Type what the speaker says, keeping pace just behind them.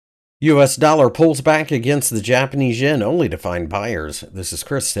US dollar pulls back against the Japanese yen only to find buyers. This is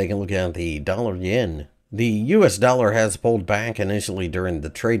Chris taking a look at the dollar yen. The US dollar has pulled back initially during the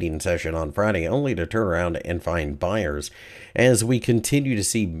trading session on Friday only to turn around and find buyers as we continue to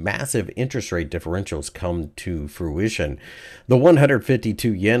see massive interest rate differentials come to fruition. The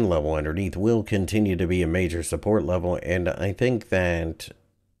 152 yen level underneath will continue to be a major support level, and I think that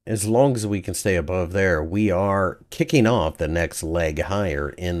as long as we can stay above there, we are kicking off the next leg higher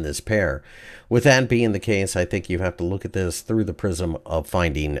in this pair. With that being the case, I think you have to look at this through the prism of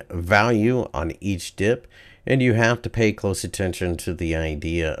finding value on each dip, and you have to pay close attention to the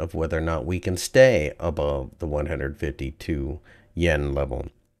idea of whether or not we can stay above the 152 yen level.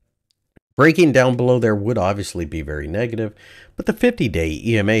 Breaking down below there would obviously be very negative, but the 50-day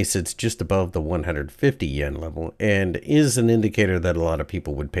EMA sits just above the 150 yen level and is an indicator that a lot of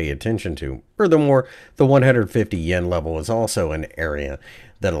people would pay attention to. Furthermore, the 150 yen level is also an area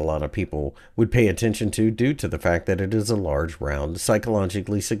that a lot of people would pay attention to due to the fact that it is a large, round,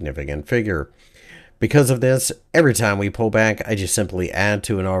 psychologically significant figure. Because of this, every time we pull back, I just simply add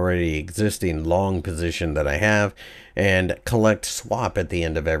to an already existing long position that I have and collect swap at the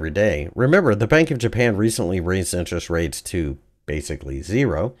end of every day. Remember, the Bank of Japan recently raised interest rates to basically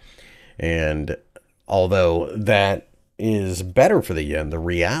zero. And although that is better for the yen, the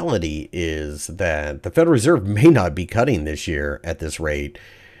reality is that the Federal Reserve may not be cutting this year at this rate.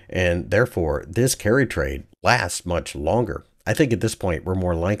 And therefore, this carry trade lasts much longer. I think at this point, we're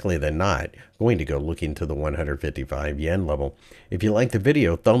more likely than not going to go looking to the 155 yen level. If you like the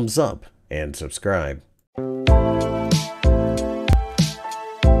video, thumbs up and subscribe.